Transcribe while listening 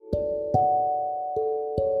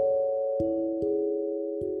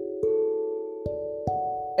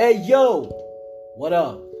Hey yo, what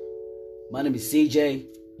up? My name is CJ,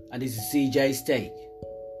 and this is CJ's Take.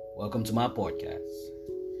 Welcome to my podcast.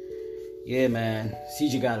 Yeah, man,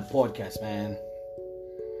 CJ got a podcast, man.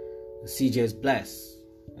 CJ is blessed,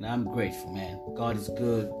 and I'm grateful, man. God is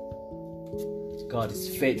good. God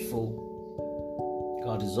is faithful.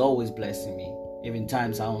 God is always blessing me. Even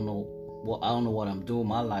times I don't know what I'm doing in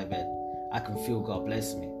my life, but I can feel God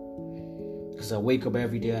blessing me. Because I wake up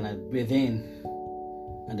every day and I breathe in.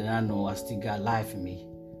 And then I know I still got life in me.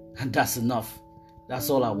 And that's enough. That's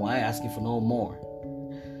all I want. I ain't asking for no more.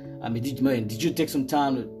 I mean, did you take some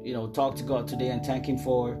time to, talk to God today and thank Him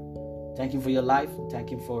for your life?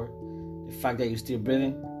 Thank Him for the fact that you're still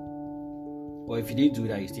breathing? Or if you didn't do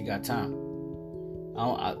that, you still got time.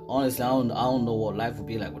 Honestly, I don't know what life would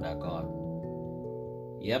be like without God.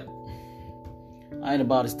 Yep. I ain't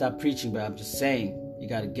about to stop preaching, but I'm just saying, you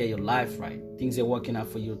got to get your life right. Things ain't working out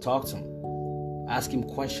for you, talk to Him. Ask Him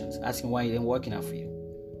questions. Ask Him why it ain't working out for you.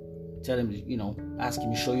 Tell Him, ask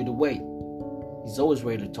Him to show you the way. He's always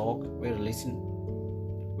ready to talk, ready to listen,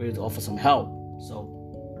 ready to offer some help.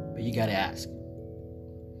 But you gotta ask.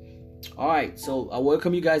 All right, so I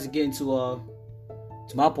welcome you guys again to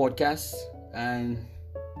my podcast and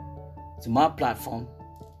to my platform,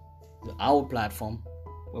 our platform,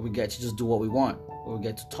 where we get to just do what we want, where we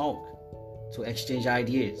get to talk, to exchange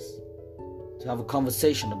ideas, to have a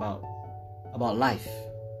conversation about life.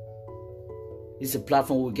 It's a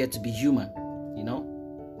platform where we get to be human,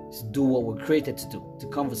 to do what we're created to do, to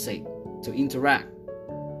conversate, to interact.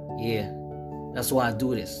 Yeah, that's why I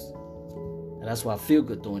do this. And that's why I feel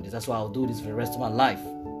good doing this. That's why I'll do this for the rest of my life.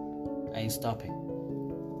 I ain't stopping.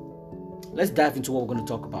 Let's dive into what we're going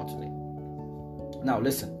to talk about today. Now,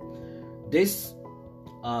 listen. This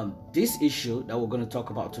issue that we're going to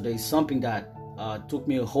talk about today is something that took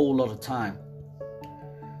me a whole lot of time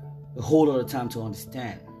to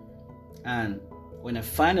understand. And when I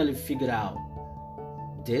finally figured out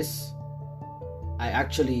this, I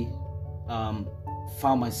actually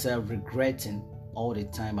found myself regretting all the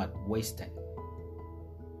time I'd wasted,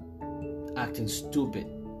 acting stupid,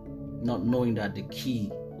 not knowing that the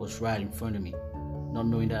key was right in front of me, not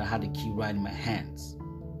knowing that I had the key right in my hands.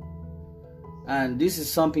 And this is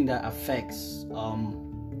something that affects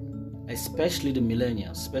especially the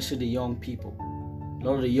millennials, especially the young people. A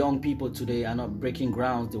lot of the young people today are not breaking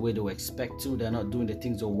ground the way they would expect to. They're not doing the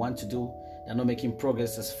things they want to do. They're not making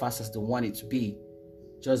progress as fast as they want it to be,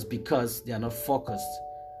 just because they are not focused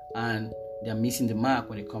and they're missing the mark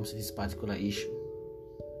when it comes to this particular issue.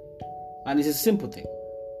 And it's a simple thing.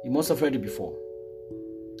 You must have heard it before.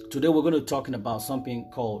 Today we're going to be talking about something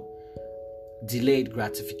called delayed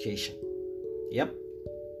gratification. Yep.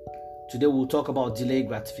 Today we'll talk about delayed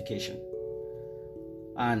gratification.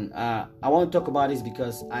 And I want to talk about this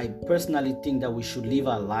because I personally think that we should live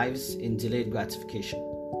our lives in delayed gratification.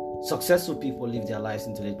 Successful people live their lives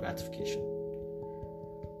in delayed gratification.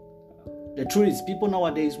 The truth is, people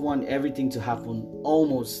nowadays want everything to happen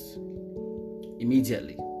almost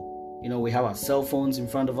immediately. We have our cell phones in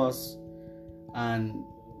front of us, and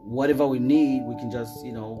whatever we need, we can just,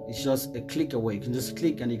 it's just a click away. You can just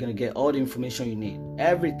click and you're going to get all the information you need.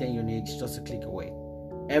 Everything you need is just a click away.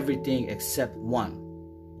 Everything except one.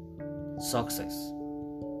 Success.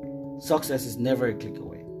 Success is never a click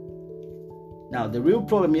away. Now, the real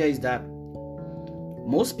problem here is that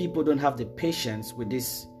most people don't have the patience with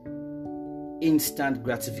this instant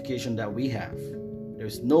gratification that we have.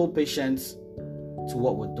 There's no patience to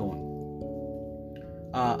what we're doing.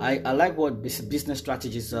 I like what business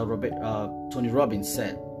strategist Tony Robbins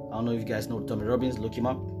said. I don't know if you guys know Tony Robbins. Look him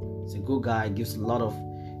up. He's a good guy.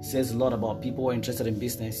 Says a lot about people who are interested in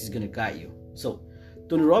business. He's going to guide you. So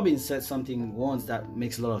Tony Robbins said something once that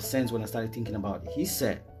makes a lot of sense when I started thinking about it. He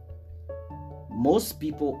said, most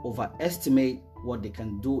people overestimate what they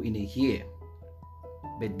can do in a year,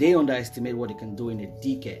 but they underestimate what they can do in a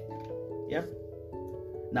decade. Yep.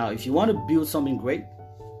 Now, if you want to build something great,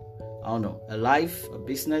 I don't know, a life, a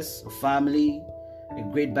business, a family, a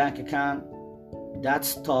great bank account, that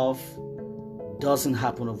stuff doesn't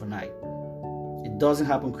happen overnight. It doesn't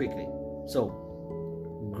happen quickly. So,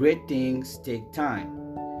 great things take time.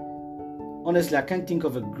 Honestly, I can't think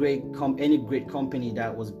of any great company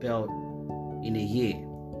that was built in a year.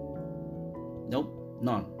 Nope,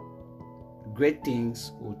 none. Great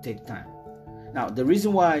things will take time. Now, the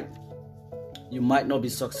reason why you might not be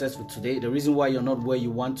successful today, the reason why you're not where you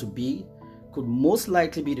want to be, could most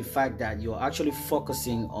likely be the fact that you're actually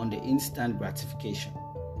focusing on the instant gratification.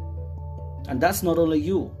 And that's not only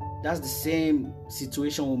you. That's the same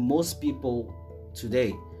situation with most people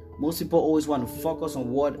today. Most people always want to focus on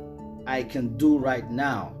what I can do right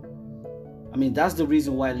now. I mean, that's the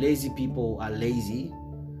reason why lazy people are lazy.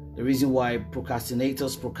 The reason why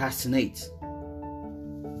procrastinators procrastinate.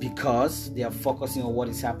 Because they are focusing on what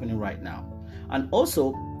is happening right now. And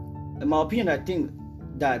also, in my opinion, I think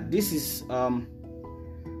that this is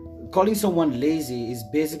calling someone lazy is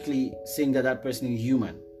basically saying that that person is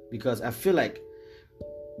human. Because I feel like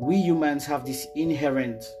we humans have this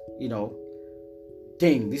inherent,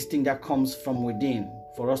 this thing that comes from within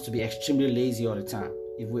for us to be extremely lazy all the time.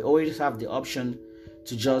 If we always have the option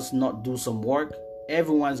to just not do some work,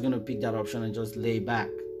 everyone's going to pick that option and just lay back.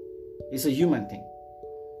 It's a human thing.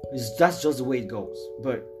 That's just the way it goes.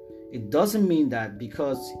 But it doesn't mean that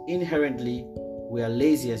because inherently we are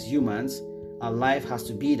lazy as humans, our life has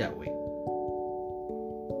to be that way.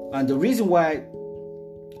 And the reason why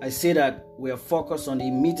I say that we are focused on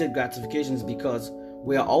immediate gratification is because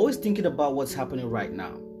we are always thinking about what's happening right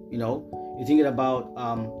now. You're thinking about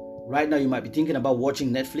right now, you might be thinking about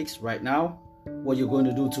watching Netflix right now, what you're going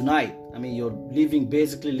to do tonight. I mean, you're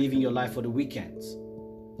basically living your life for the weekends.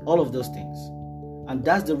 All of those things. And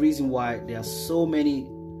that's the reason why there are so many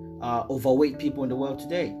overweight people in the world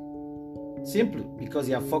today. Simply because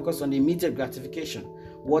they are focused on immediate gratification.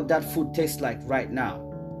 What that food tastes like right now.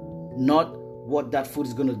 Not what that food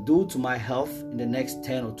is going to do to my health in the next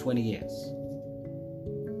 10 or 20 years.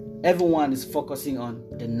 Everyone is focusing on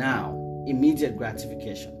the now, immediate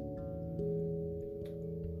gratification.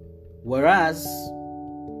 Whereas,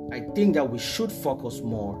 I think that we should focus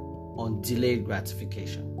more on delayed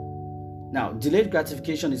gratification. Now, delayed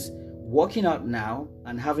gratification is working out now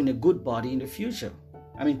and having a good body in the future.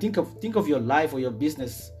 I mean, think of your life or your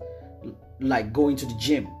business like going to the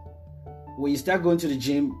gym. When you start going to the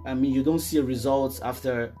gym, I mean, you don't see results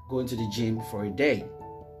after going to the gym for a day.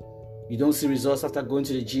 You don't see results after going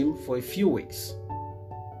to the gym for a few weeks.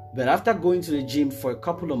 But after going to the gym for a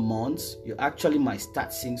couple of months, you actually might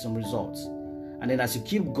start seeing some results. And then as you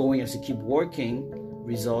keep going, as you keep working,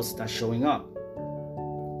 results start showing up.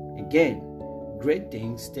 Again, great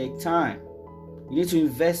things take time. You need to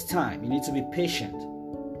invest time. You need to be patient.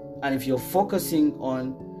 And if you're focusing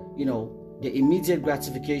on, the immediate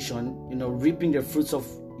gratification, reaping the fruits of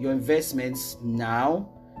your investments now,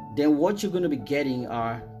 then what you're going to be getting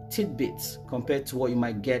are tidbits compared to what you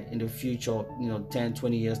might get in the future, 10,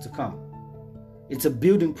 20 years to come. It's a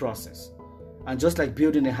building process. And just like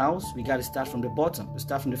building a house, we got to start from the bottom. We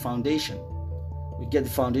start from the foundation. We get the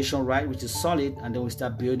foundation right, which is solid, and then we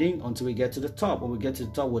start building until we get to the top. When we get to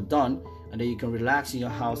the top, we're done, and then you can relax in your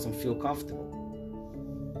house and feel comfortable.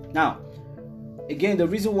 Now, again, the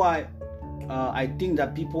reason why I think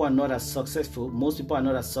that people are not as successful, most people are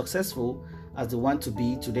not as successful as they want to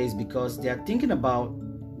be today is because they are thinking about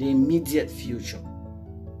the immediate future.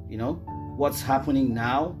 What's happening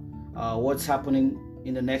now, what's happening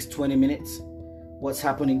in the next 20 minutes, what's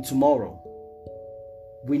happening tomorrow.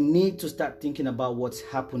 We need to start thinking about what's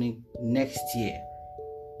happening next year.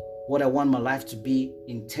 What I want my life to be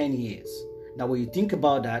in 10 years. Now, when you think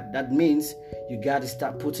about that, that means you got to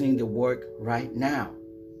start putting in the work right now.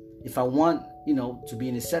 If I want, to be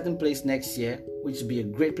in a certain place next year, which would be a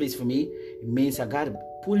great place for me, it means I got to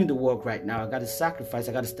put in the work right now. I got to sacrifice.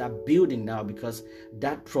 I got to start building now because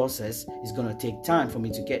that process is going to take time for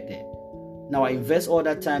me to get there. Now, I invest all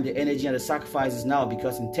that time, the energy, and the sacrifices now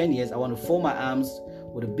because in 10 years, I want to fold my arms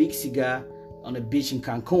with a big cigar on the beach in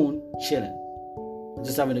Cancun, chilling,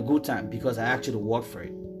 just having a good time because I actually work for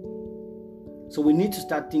it. So we need to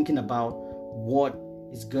start thinking about what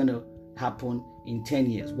is going to happen in 10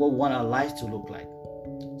 years, what we want our life to look like.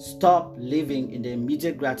 Stop living in the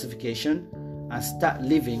immediate gratification and start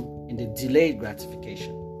living in the delayed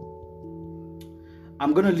gratification.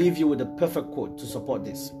 I'm going to leave you with a perfect quote to support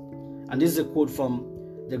this. And this is a quote from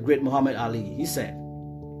the great Muhammad Ali. He said,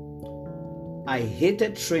 "I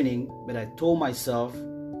hated training, but I told myself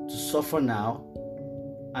to suffer now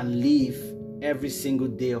and live every single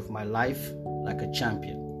day of my life like a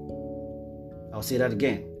champion." I'll say that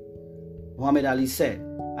again. Muhammad Ali said,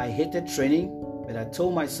 "I hated training, but I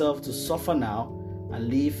told myself to suffer now and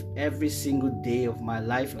live every single day of my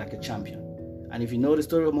life like a champion." And if you know the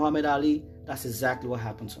story of Muhammad Ali, that's exactly what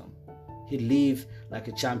happened to him. He lived like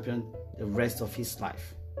a champion the rest of his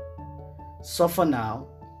life. Suffer now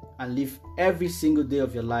and live every single day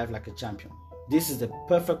of your life like a champion. This is the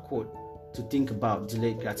perfect quote to think about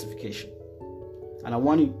delayed gratification. And I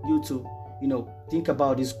want you to, think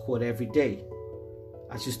about this quote every day.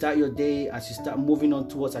 As you start your day, as you start moving on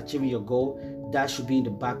towards achieving your goal, that should be in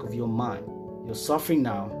the back of your mind. You're suffering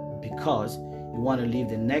now because you want to live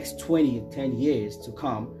the next 10 years to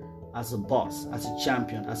come as a boss, as a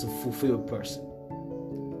champion, as a fulfilled person.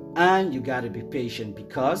 And you got to be patient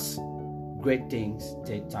because great things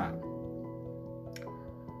take time.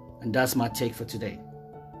 And that's my take for today.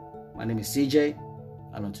 My name is CJ,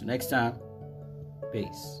 and until next time,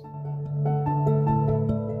 peace.